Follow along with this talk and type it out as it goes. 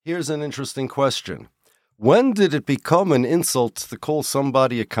Here's an interesting question. When did it become an insult to call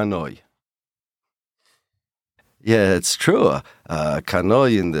somebody a kanoi? Yeah, it's true.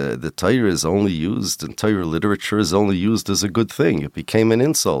 Kanoi in the Torah is only used, in Torah literature is only used as a good thing. It became an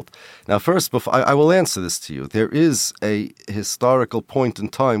insult. Now, first, before I will answer this to you. There is a historical point in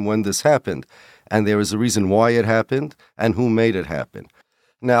time when this happened, and there is a reason why it happened and who made it happen.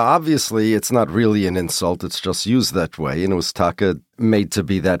 Now, obviously, it's not really an insult. It's just used that way, and it was taka made to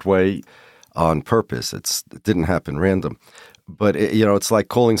be that way on purpose. It didn't happen random. But, it's like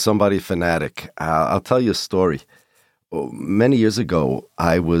calling somebody fanatic. I'll tell you a story. Many years ago,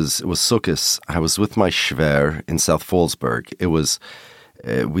 it was Sukkot. I was with my shver in South Fallsburg.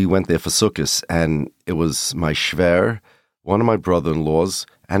 We went there for Sukkot, and it was my shver, one of my brother-in-laws,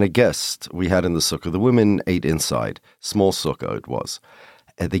 and a guest we had in the sukkah. The women ate inside. Small sukkah it was.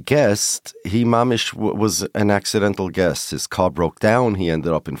 The guest, he mamish was an accidental guest. His car broke down. He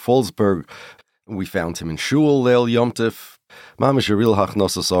ended up in Fallsburg. We found him in Shul, Leil Yom Tif. Mamish a real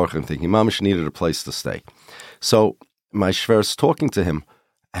hachnosas orchim thing. He mamish needed a place to stay. So my shver's talking to him,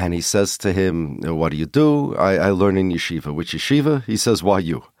 and he says to him, what do you do? I learn in yeshiva. Which yeshiva? He says, why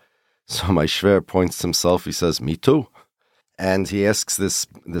you? So my shver points to himself. He says, me too. And he asks this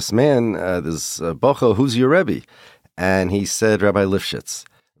man, this bocha, who's your Rebbe? And he said, Rabbi Lifshitz,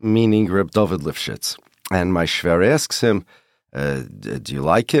 meaning Reb David Lifshitz. And my shver asks him, do you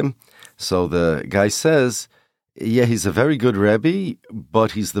like him? So the guy says, yeah, he's a very good Rebbe,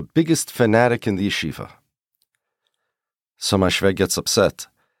 but he's the biggest fanatic in the yeshiva. So my shver gets upset,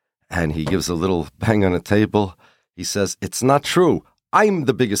 and he gives a little bang on the table. He says, it's not true. I'm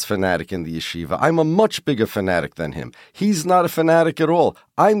the biggest fanatic in the yeshiva. I'm a much bigger fanatic than him. He's not a fanatic at all.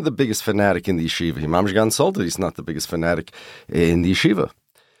 I'm the biggest fanatic in the yeshiva. He mamish got insulted. He's not the biggest fanatic in the yeshiva.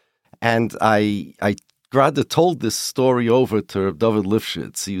 And I rather told this story over to Reb David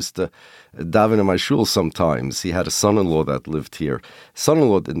Lifshitz. He used to daven in my shul sometimes. He had a son-in-law that lived here.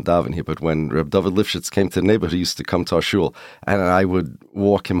 Son-in-law didn't daven here, but when Reb David Lifshitz came to the neighborhood, he used to come to our shul, and I would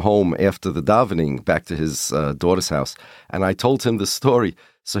walk him home after the davening back to his daughter's house. And I told him the story,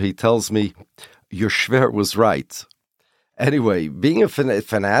 so he tells me, your shver was right. Anyway, being a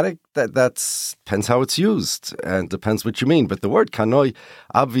fanatic, that depends how it's used, and depends what you mean. But the word kanoi,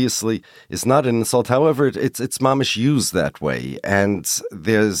 obviously, is not an insult. However, it's mamish used that way, and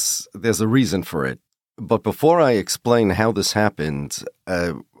there's a reason for it. But before I explain how this happened,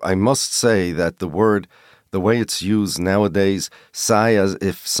 I must say that the way it's used nowadays, sai as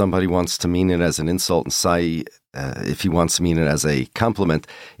if somebody wants to mean it as an insult, and sai if he wants to mean it as a compliment,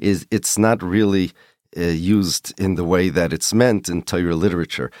 it's not really used in the way that it's meant in Torah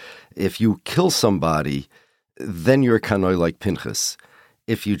literature. If you kill somebody, then you're kanoi like Pinchas.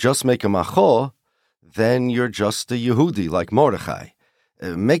 If you just make a macho, then you're just a Yehudi like Mordechai.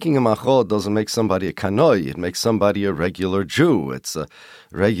 Making a macho doesn't make somebody a kanoi. It makes somebody a regular Jew. It's a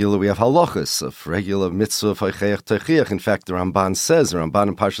regular, we have halachas of regular mitzvah of haicheach techiach. In fact, the Ramban says, the Ramban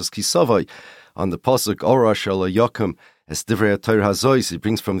in Parshas Kisavai, on the pasuk Ora shel Yokim es divrei Torah hazois, he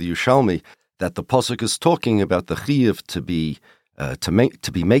brings from the Yushalmi, that the pasuk is talking about the chiyuv to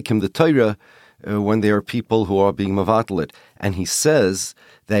be making the Torah when there are people who are being mavatal it. And he says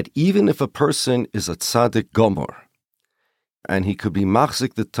that even if a person is a tzaddik gomor, and he could be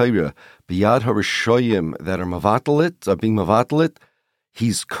machzik the Torah biyad harishoyim that are mavatal it, are being mavatal it,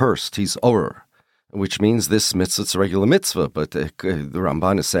 he's cursed, he's oror, which means this mitzvah is a regular mitzvah, but the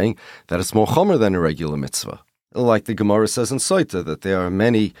Ramban is saying that it's more chomer than a regular mitzvah. Like the Gemara says in Soita, that there are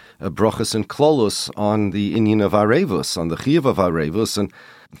many brachas and klolos on the inyan of arevus, on the chiyuv of arevus, and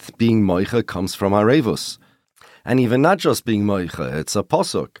being moicha comes from arevus. And even not just being moicha, it's a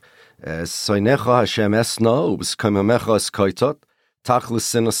posuk. Soinecha Hashem esno, ub'skamemecha eskoitot, tachlis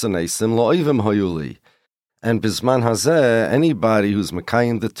sinas anesim lo'ivim hayuli. And bisman hazeh, anybody who's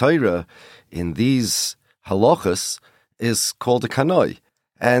mekayim the Torah in these halachas is called a kanoi.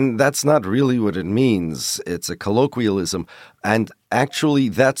 And that's not really what it means. It's a colloquialism. And actually,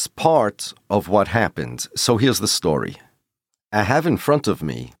 that's part of what happened. So here's the story. I have in front of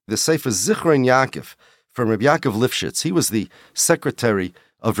me the Sefer Zichron Yaakov from Rabbi Yaakov Lifshitz. He was the secretary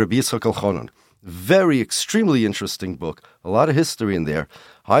of Rabbi Yitzchak Elchanan. Very, extremely interesting book. A lot of history in there.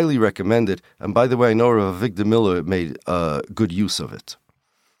 Highly recommended. And by the way, I know Rav Avigdor Miller made good use of it.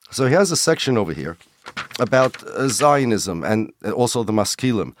 So he has a section over here about Zionism and also the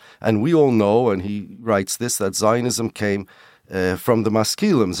Maskilim. And we all know, and he writes this, that Zionism came from the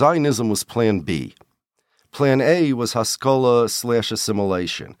Maskilim. Zionism was plan B. Plan A was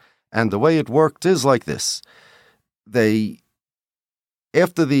Haskalah/assimilation. And the way it worked is like this.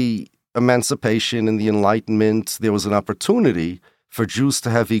 After the emancipation and the Enlightenment, there was an opportunity for Jews to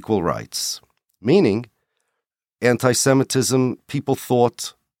have equal rights, meaning anti-Semitism, people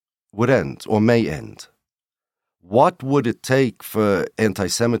thought, would end or may end. What would it take for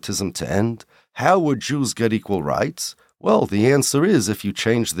anti-Semitism to end? How would Jews get equal rights? Well, the answer is if you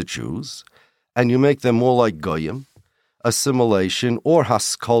change the Jews and you make them more like Goyim, assimilation or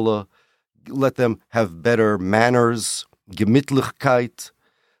Haskalah, let them have better manners, Gemütlichkeit,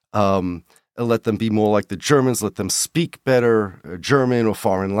 let them be more like the Germans, let them speak better German or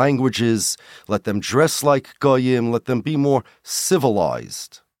foreign languages, let them dress like Goyim, let them be more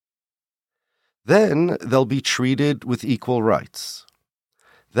civilized. Then they'll be treated with equal rights.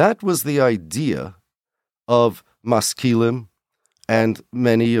 That was the idea of Maskilim and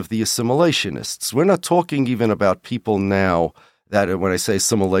many of the assimilationists. We're not talking even about people now that, when I say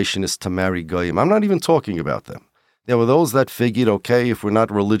assimilationists, to marry Goyim, I'm not even talking about them. There were those that figured, okay, if we're not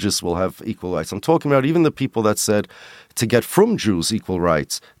religious, we'll have equal rights. I'm talking about even the people that said, to get from Jews equal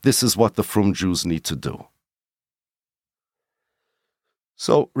rights, this is what the from Jews need to do.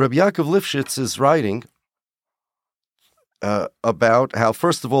 So Rabbi Yaakov Lifshitz is writing about how,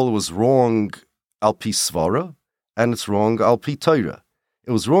 first of all, it was wrong al pi svara, and it's wrong al pi Torah.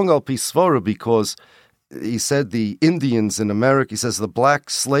 It was wrong al pi svara because he said the Indians in America, he says the black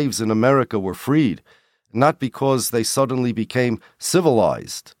slaves in America were freed, not because they suddenly became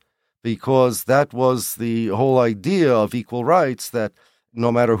civilized, because that was the whole idea of equal rights, that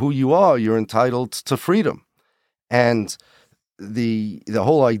no matter who you are, you're entitled to freedom. And the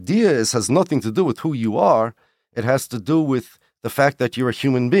whole idea has nothing to do with who you are. It has to do with the fact that you're a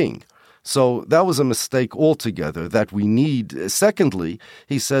human being. So that was a mistake altogether that we need. Secondly,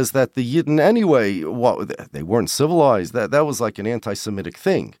 he says that the Yidden anyway, they weren't civilized. That was like an anti-Semitic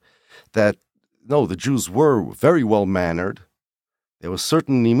thing. That, no, the Jews were very well-mannered. There was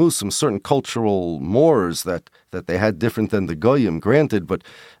certain nimusim, certain cultural mores that they had different than the Goyim, granted, but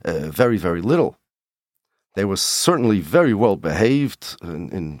very, very little. They were certainly very well behaved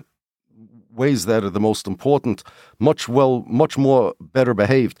in ways that are the most important, much more better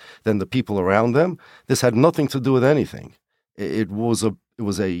behaved than the people around them. This had nothing to do with anything. It was a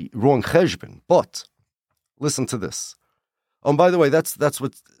wrong cheshbon. But listen to this. Oh, and by the way, that's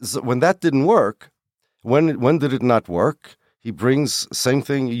what, when that didn't work. When did it not work? He brings same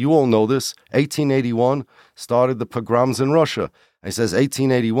thing. You all know this. 1881 started the pogroms in Russia. He says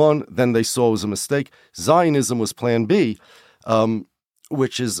 1881, then they saw it was a mistake. Zionism was plan B,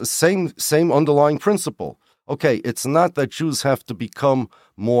 which is the same underlying principle. Okay, it's not that Jews have to become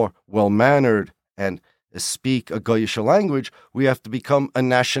more well-mannered and speak a Goyish language. We have to become a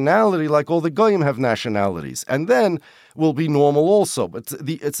nationality like all the Goyim have nationalities. And then we'll be normal also. But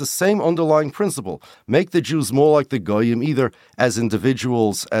it's the same underlying principle. Make the Jews more like the Goyim, either as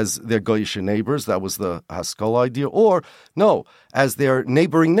individuals, as their Goyish neighbors, that was the Haskalah idea, or no, as their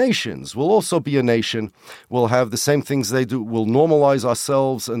neighboring nations. We'll also be a nation. We'll have the same things they do. We'll normalize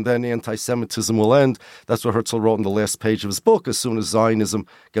ourselves, and then anti-Semitism will end. That's what Herzl wrote in the last page of his book. As soon as Zionism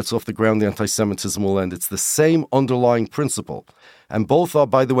gets off the ground, the anti-Semitism will end. It's the same underlying principle. And both are,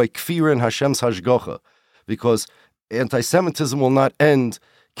 by the way, kfir and Hashem's hashgacha, because anti-Semitism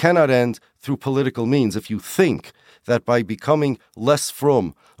cannot end through political means. If you think that by becoming less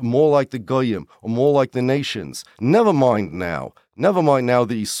from, more like the Goyim, or more like the nations, never mind now the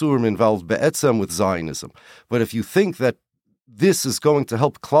Isurim involved be'etzem with Zionism, but if you think that this is going to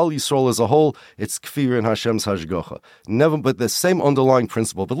help Klal Yisrael as a whole, it's kfir and Hashem's hashgacha. Never, but the same underlying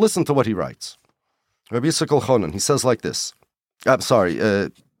principle. But listen to what he writes. Rabbi Yisrael Chonon, he says like this. I'm sorry,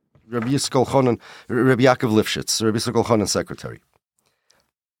 Rabbi Yisrael Chonon, Rabbi Yaakov Lifshitz, Rabbi Yisrael Chonon secretary.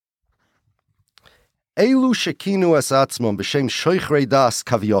 Elu shekinu es atzmon b'shem shoichrei das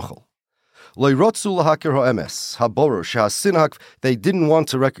kavyochel. Lo rotzu lahakir ha'emes, haborur, shehasinhak, they didn't want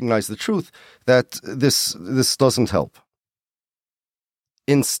to recognize the truth that this doesn't help.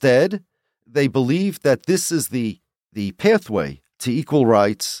 Instead, they believed that this is the pathway to equal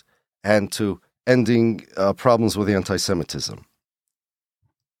rights and to ending problems with anti-Semitism.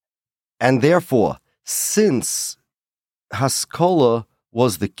 And therefore, since Haskalah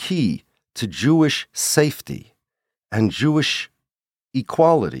was the key to Jewish safety and Jewish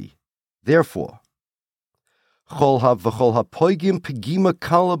equality, therefore,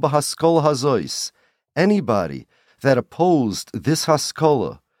 anybody that opposed this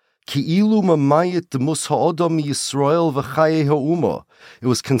Haskalah, it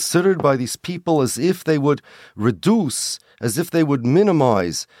was considered by these people as if they would reduce, as if they would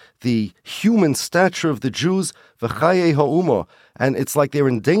minimize the human stature of the Jews, and it's like they're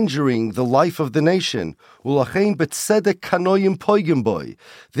endangering the life of the nation.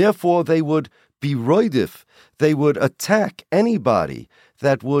 Therefore, they would be roidif. They would attack anybody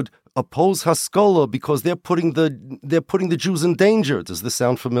that would oppose Haskalah because they're putting the Jews in danger. Does this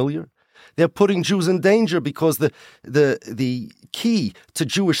sound familiar? They're putting Jews in danger because the key to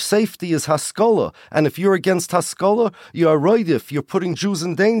Jewish safety is Haskalah. And if you're against Haskalah, you are roidif. You're putting Jews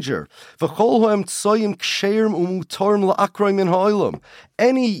in danger.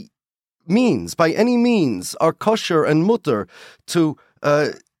 Any means, by any means, are kosher and mutter to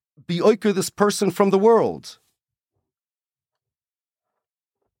be oiker this person from the world.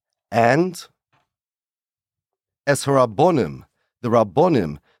 And as Rabbonim, the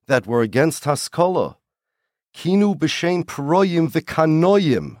Rabbonim that were against Haskalah, kinu b'shem proyim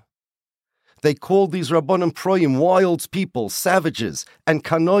v'kanoyim. They called these Rabbonim proyim, wild people, savages, and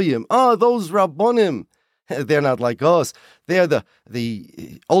kanoyim. Those Rabbonim, they're not like us. They're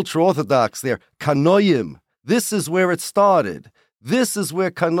the ultra-Orthodox. They're kanoyim. This is where it started. This is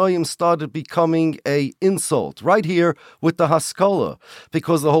where Kanoim started becoming an insult, right here with the Haskalah,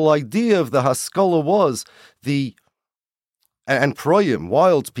 because the whole idea of the Haskalah was and Proyim,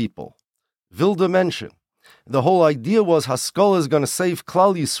 wild people, Vilda mention. The whole idea was Haskalah is going to save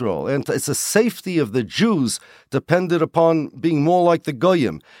Klal Yisrael, and it's a safety of the Jews depended upon being more like the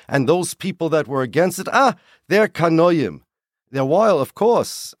Goyim, and those people that were against it, they're Kanoim. They're wild, of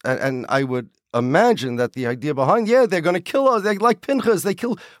course, and I would imagine that the idea behind, they're going to kill us. They're like Pinchas.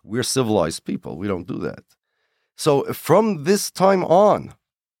 We're civilized people. We don't do that. So from this time on,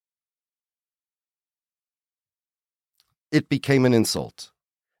 it became an insult.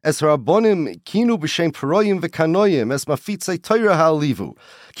 Es Rabbonim kinu b'shem peroyim v'kanoyim es mafitzei Torah ha'alivu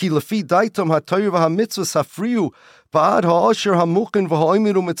ki lefi daitom ha'Torah v'ha'mitzvos ha'friu ba'ad ha'asher ha'muchin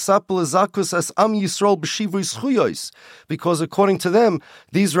v'ha'omiru mitzapel ezakus es am Yisrael b'shivui zchuyos, because according to them,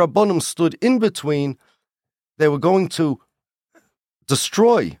 these Rabbonim stood in between. They were going to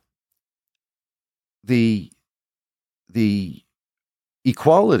destroy the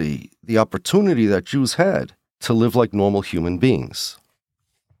equality, the opportunity that Jews had to live like normal human beings.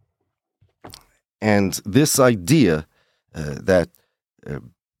 And this idea that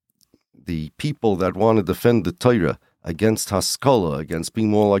the people that want to defend the Torah against Haskalah, against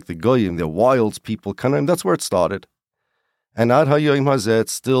being more like the Goyim, they're wild people, that's where it started. And Ad HaYom Hazeh, it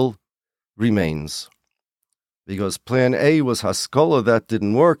still remains. Because plan A was Haskalah, that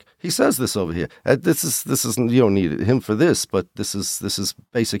didn't work. He says this over here. This is you don't need him for this, but this is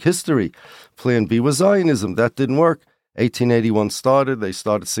basic history. Plan B was Zionism, that didn't work. 1881 started, they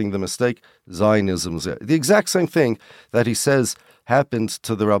started seeing the mistake. Zionism was the exact same thing that he says happened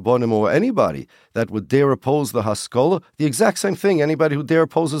to the Rabbonim or anybody that would dare oppose the Haskalah. The exact same thing, anybody who dare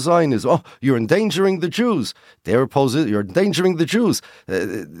oppose Zionism. You're endangering the Jews. Dare oppose it, you're endangering the Jews.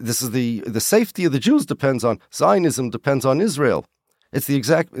 This is the safety of the Jews depends on, Zionism depends on Israel. It's the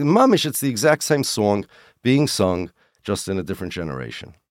exact same song being sung, just in a different generation.